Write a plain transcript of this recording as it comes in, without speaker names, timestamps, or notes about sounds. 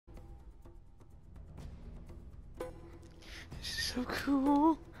This is so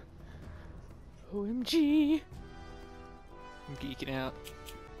cool. OMG. I'm geeking out.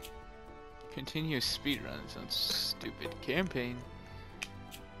 Continuous speedrun sounds stupid. Campaign.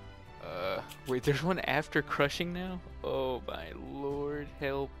 Wait, there's one after crushing now? Oh my lord,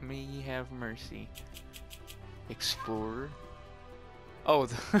 help me have mercy. Explorer. Oh,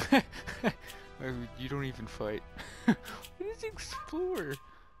 you don't even fight. What is Explorer?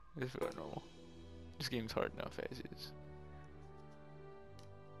 This is normal. This game's hard enough as is.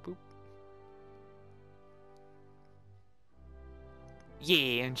 Boop.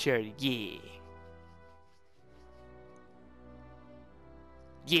 Yeah, Uncharted, yeah.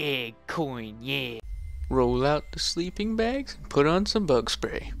 Yeah, coin, yeah. Roll out the sleeping bags and put on some bug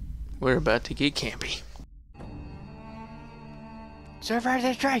spray. We're about to get campy. Survivor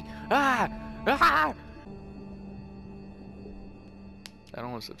the strike! Ah! Ah! I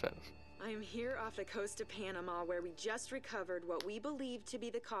don't want subtitles. I am here off the coast of Panama, where we just recovered what we believe to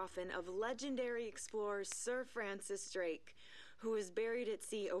be the coffin of legendary explorer Sir Francis Drake, who was buried at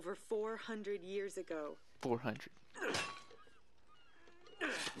sea over 400 years ago. 400.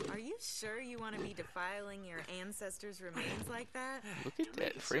 Are you sure you want to be defiling your ancestors' remains like that? Look at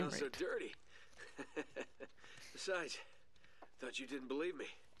that frame rate. Sounds so dirty. Besides, thought you didn't believe me.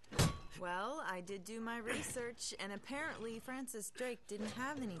 Well, I did do my research, and apparently Francis Drake didn't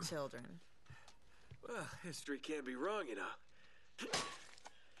have any children. Well, history can't be wrong, you know.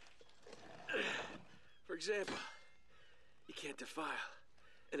 For example, you can't defile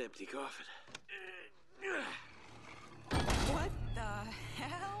an empty coffin. What the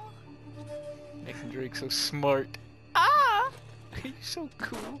hell? Nathan Drake's so smart. Ah! He's so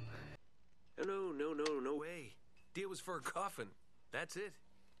cool. No way. Deal was for a coffin. That's it.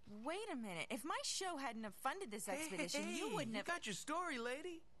 Wait a minute. If my show hadn't have funded this expedition, you wouldn't have... You got your story,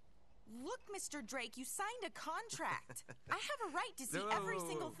 lady. Look, Mr. Drake, you signed a contract. I have a right to see every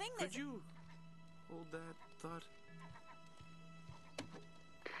single thing Could you hold that thought?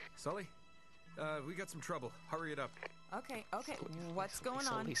 Sully, we got some trouble. Hurry it up. Okay. What's going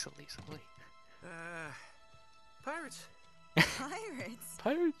on? Sully. Pirates. Pirates?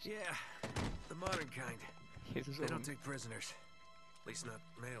 Pirates? Yeah, the modern kind. They don't take prisoners. At least not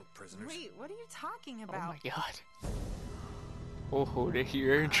male prisoners. Wait, what are you talking Oh about? my god. Oh,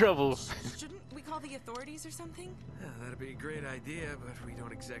 you're in trouble. Shouldn't we call the authorities or something? Yeah, that'd be a great idea, but we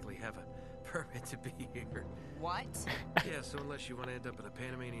don't exactly have a permit to be here. What? Yeah, so unless you want to end up in a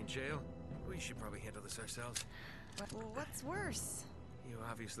Panamanian jail, we should probably handle this ourselves. Well, what's worse? You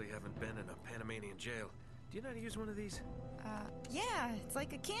obviously haven't been in a Panamanian jail. Do you know how to use one of these? Yeah, it's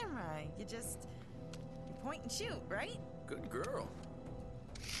like a camera. You point and shoot, right? Good girl.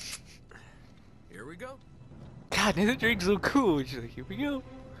 Here we go. God, Nathan Drake's so cool. She's like, here we go.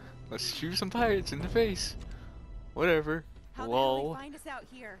 Let's shoot some pirates in the face. Whatever. How Lol. the hell they find us out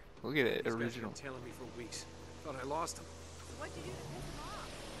here? Look at that These guys original. have been tailing me for weeks. Thought I lost him. What'd you do to piss them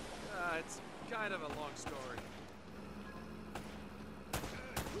off? It's kind of a long story.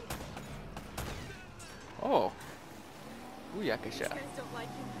 Oh. Booyaka These shot. guys don't like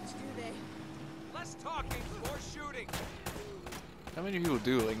you much, do they? Less talking, more shooting. How many people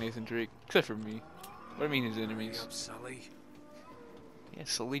do like Nathan Drake? Except for me. What do I mean his Hurry enemies? up, Sully. Yeah,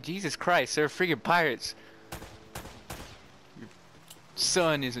 Sully. Jesus Christ, they're freaking pirates. Your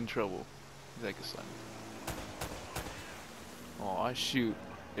son is in trouble. He's like a son. Oh, shoot.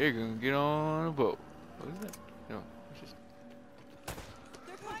 They're gonna get on a boat. What is that? No, it's just...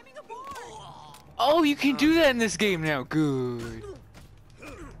 They're climbing aboard! Oh, you can do that in this game now. Good.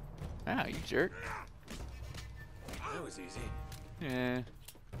 Ah, you jerk. That was easy.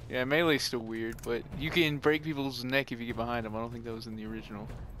 Yeah, melee's still weird, but you can break people's neck if you get behind them. I don't think that was in the original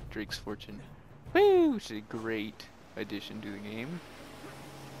Drake's Fortune. Woo! Which is a great addition to the game.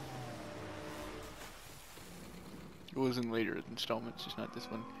 It was in later installments, just not this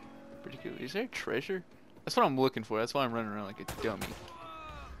one particularly. Is there treasure? That's what I'm looking for. That's why I'm running around like a dummy.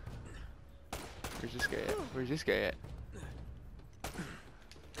 Where's this guy at? Where's this guy at?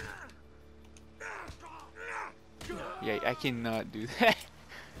 Yeah, I cannot do that.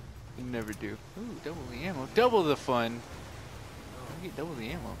 I never do. Ooh, double the ammo. Double the fun. I get double the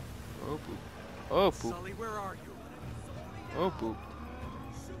ammo. Oh, poop. Oh, poop. Sully, where are you? Oh, poop.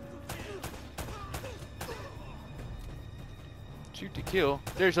 Shoot to kill.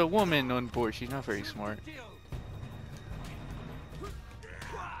 There's a woman on board. She's not very smart.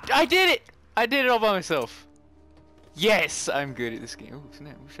 I did it! I did it all by myself. Yes, I'm good at this game. Oh,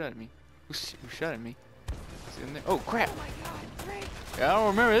 snap. Who shot at me? Who shot at me? Is it in there? Oh, crap. Oh my god, Drake! Yeah, I don't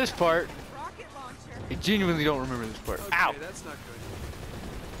remember this part. Rocket launcher! I genuinely don't remember this part. Okay, Ow! that's not good.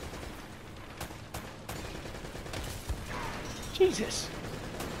 Jesus.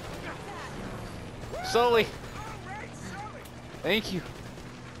 Sully. Thank you.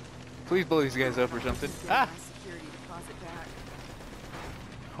 Please blow these guys up or something. Ah!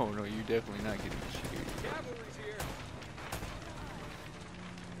 Oh no, you're definitely not getting security.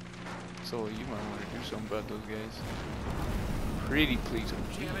 Sully, you might want to do something about those guys. Pretty please.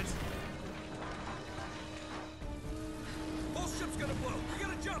 Damn it. Whole ship's gonna blow. We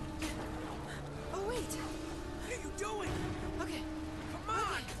gotta jump. Oh, wait. What are you doing? Okay. Come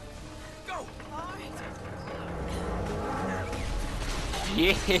on. Go. All right.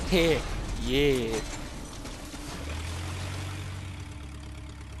 Yeah, yeah.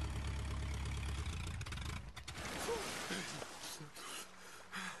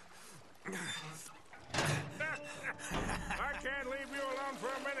 I can't leave you alone for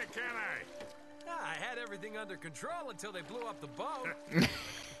a minute, can I? I had everything under control until they blew up the boat.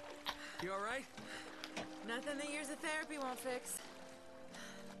 You all right? Nothing that years of therapy won't fix.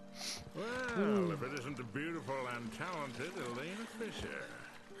 Well, if it isn't the beautiful and talented Elena Fisher.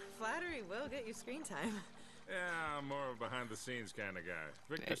 Flattery will get you screen time. Yeah, I'm more of a behind-the-scenes kind of guy.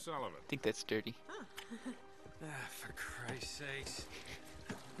 Victor Sullivan. I think that's dirty. For Christ's sakes.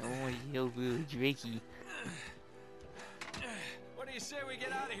 Oh, you little Drakey. What do you say we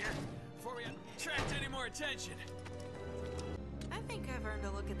get out of here before we attract any more attention? I think I've earned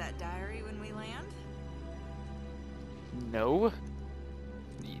a look at that diary when we land. No?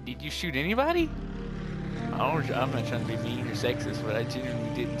 Did you shoot anybody? I'm not trying to be mean or sexist, but I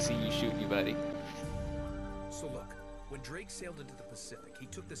genuinely didn't see you shoot anybody. So look, when Drake sailed into the Pacific, he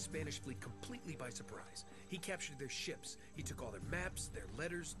took the Spanish fleet completely by surprise. He captured their ships, he took all their maps, their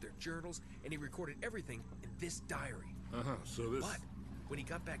letters, their journals, and he recorded everything in this diary. So this... But when he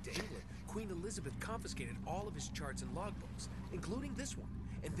got back to England, Queen Elizabeth confiscated all of his charts and logbooks, including this one,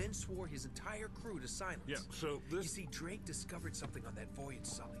 and then swore his entire crew to silence. Yeah, so this... You see, Drake discovered something on that voyage,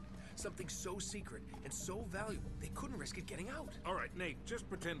 Sully. Something so secret and so valuable, they couldn't risk it getting out. All right, Nate, just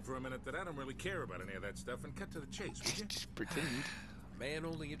pretend for a minute that I don't really care about any of that stuff and cut to the chase, would you? Just pretend. Man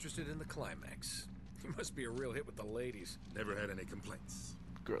only interested in the climax. He must be a real hit with the ladies. Never had any complaints.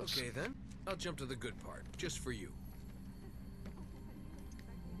 Gross. Okay then, I'll jump to the good part, just for you.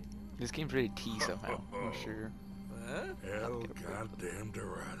 This game's ready to T somehow. I'm sure. Huh? El goddamn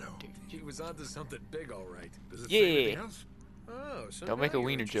Dorado. He was onto something big, all right. Does it say anything Yeah. else? Oh, so Don't now make a you're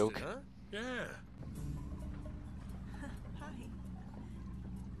wiener interested, joke. Huh? Yeah. Hi.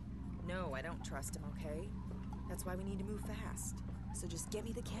 No, I don't trust him, okay? That's why we need to move fast. So just get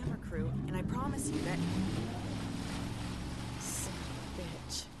me the camera crew, and I promise you that... Son of a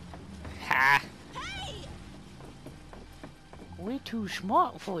bitch. Ha! Hey! Way too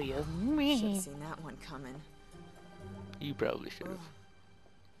smart for you. Should've seen that one coming. You probably should have.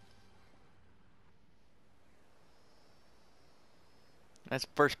 That's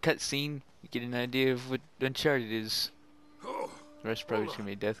the first cutscene. You get an idea of what Uncharted is. Oh, The rest probably just gonna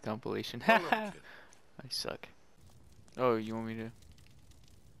be a death compilation. hold Haha! on, kid. I suck. Oh, you want me to?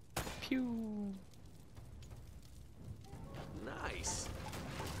 Pew! Nice.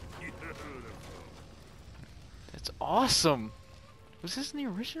 That's awesome! Was this in the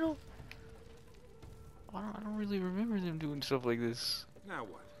original? I don't really remember them doing stuff like this. Now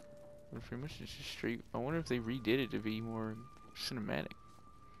what? But pretty much it's just straight. I wonder if they redid it to be more cinematic.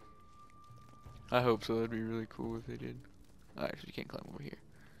 I hope so. That'd be really cool if they did. Oh, actually, you can't climb over here.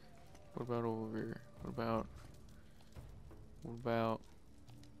 What about over here? What about?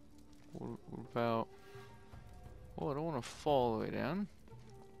 Oh, I don't want to fall all the way down.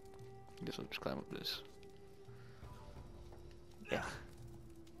 I guess I'll just climb up this. Yeah.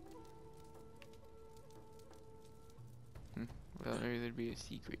 Well, maybe there'd be a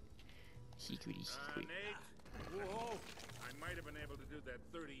secret. Secrety secret. Nate? Whoa! I might have been able to do that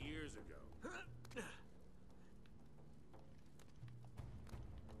 30 years ago.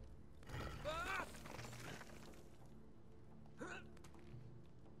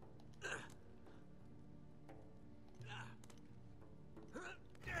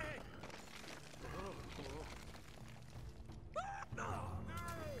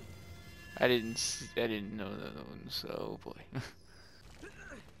 I didn't know that one, so boy.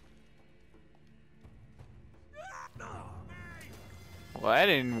 Well, that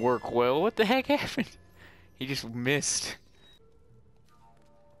didn't work well. What the heck happened? He just missed.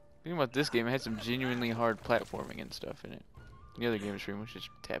 Thinking about this game, it had some genuinely hard platforming and stuff in it. The other game is pretty much just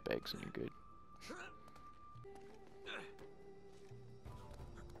tap X and you're good.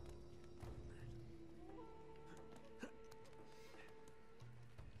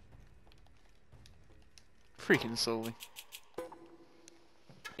 Freaking slowly.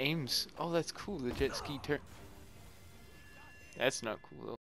 Aims. Oh, that's cool. The jet ski turn. That's not cool though.